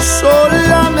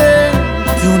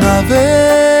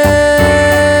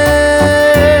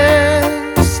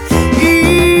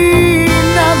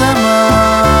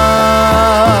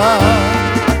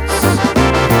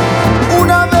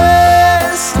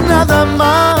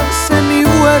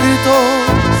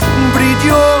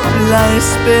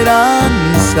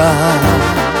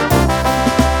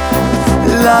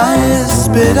la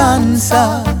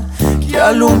esperanza que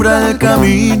alumbra el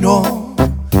camino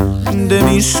de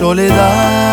mi soledad.